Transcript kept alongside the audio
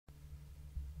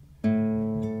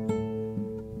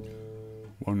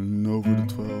One over the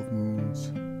 12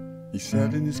 moons, he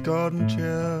sat in his garden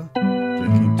chair,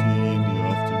 drinking tea in the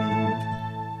afternoon.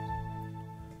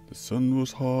 The sun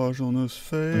was harsh on his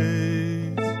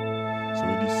face, so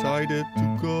he decided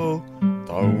to go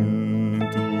down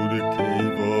into the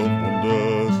cave of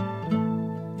wonders.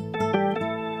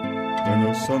 When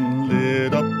the sun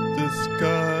lit up the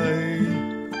sky,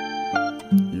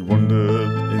 he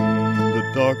wandered in the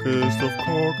darkest of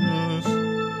corners,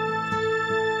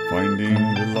 finding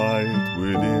the light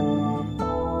within.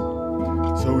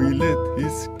 So he lit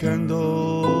his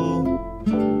candle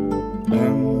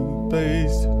and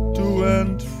paced to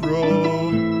and fro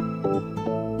in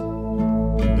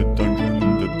the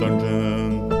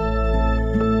dungeon.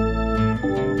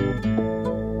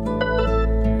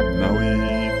 Now he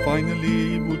finally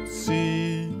would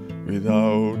see,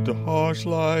 without the harsh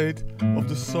light of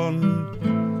the sun,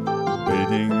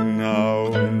 bathing now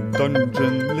in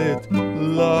dungeon-lit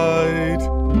light.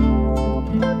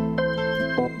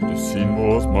 The scene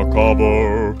was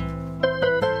macabre,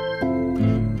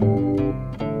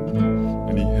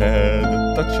 and he had a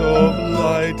touch of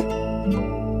light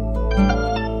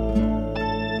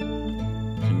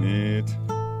in it.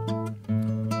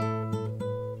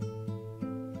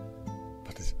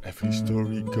 But as every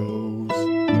story goes,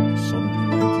 the sun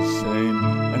remained the same,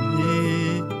 and he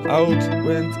out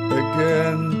went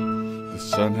again. The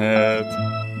sun had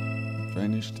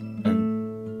vanished, and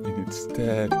in its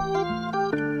stead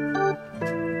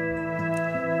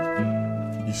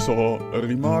he saw a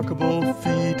remarkable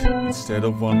feat. Instead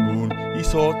of one moon, he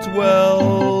saw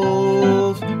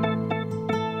 12.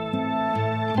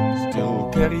 Still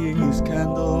carrying his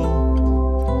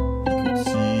candle, he could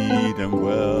see them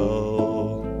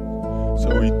well. So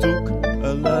he took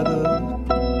a ladder,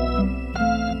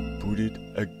 put it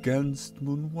against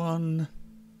Moon 1,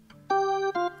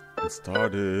 and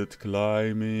started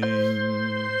climbing.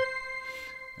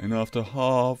 And after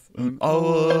half an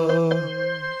hour,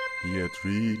 he had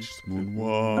reached Moon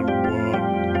 1.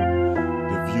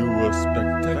 The view was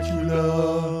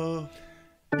spectacular.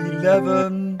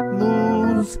 11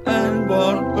 moons and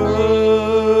 1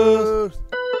 Earth.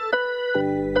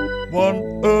 1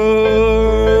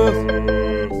 Earth.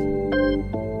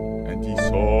 And he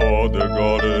saw the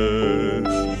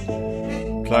goddess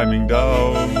climbing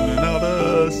down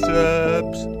another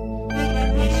steps.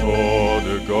 And he saw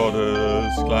the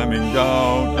goddess climbing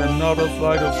down another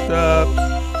flight of steps.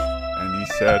 He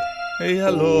said, "Hey,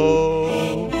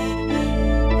 hello, I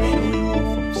know you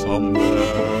from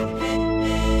somewhere.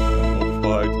 I'm not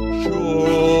quite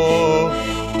sure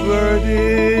where it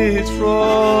is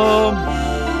from."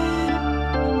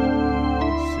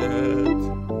 He said,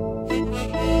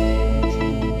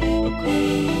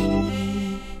 "Come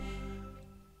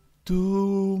to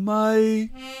my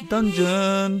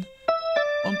dungeon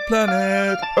on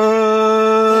planet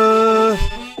Earth."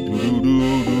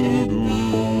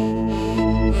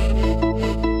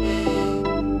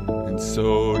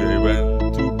 So they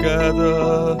went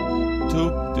together,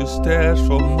 took the stairs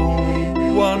from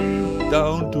Moon 1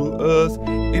 down to Earth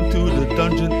into the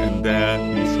dungeon, and there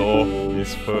he saw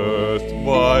his first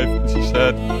wife. And she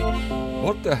said,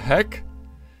 "What the heck?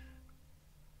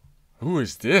 Who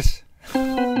is this?"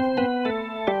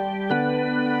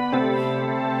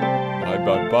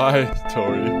 Bye,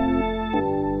 Tori.